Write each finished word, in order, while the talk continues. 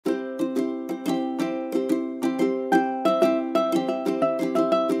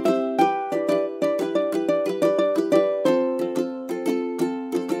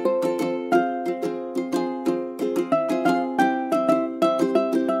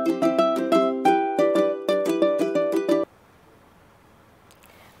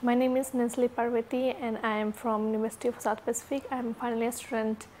My name is Nancely Parvati and I am from University of South Pacific. I am a final year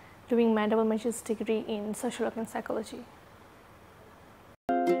student doing my double master's degree in sociology and psychology.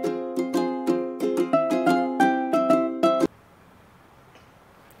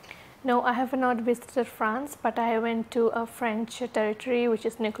 No, I have not visited France, but I went to a French territory which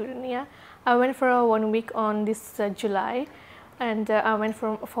is Caledonia. I went for 1 week on this July, and I went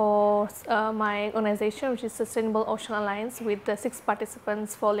for my organization, which is Sustainable Ocean Alliance, with 6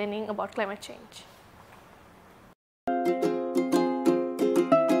 participants for learning about climate change.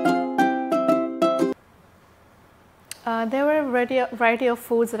 There were a variety of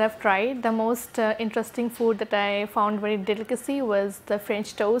foods that I've tried. The most interesting food that I found very delicacy was the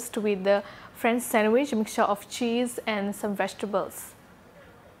French toast with the French sandwich, a mixture of cheese and some vegetables.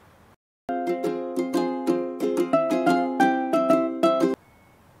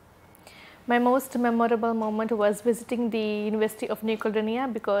 My most memorable moment was visiting the University of New Caledonia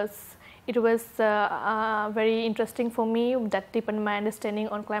because it was very interesting for me. That deepened my understanding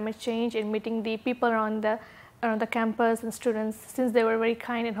on climate change and meeting the people around the campus and students, since they were very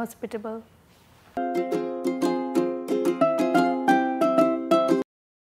kind and hospitable.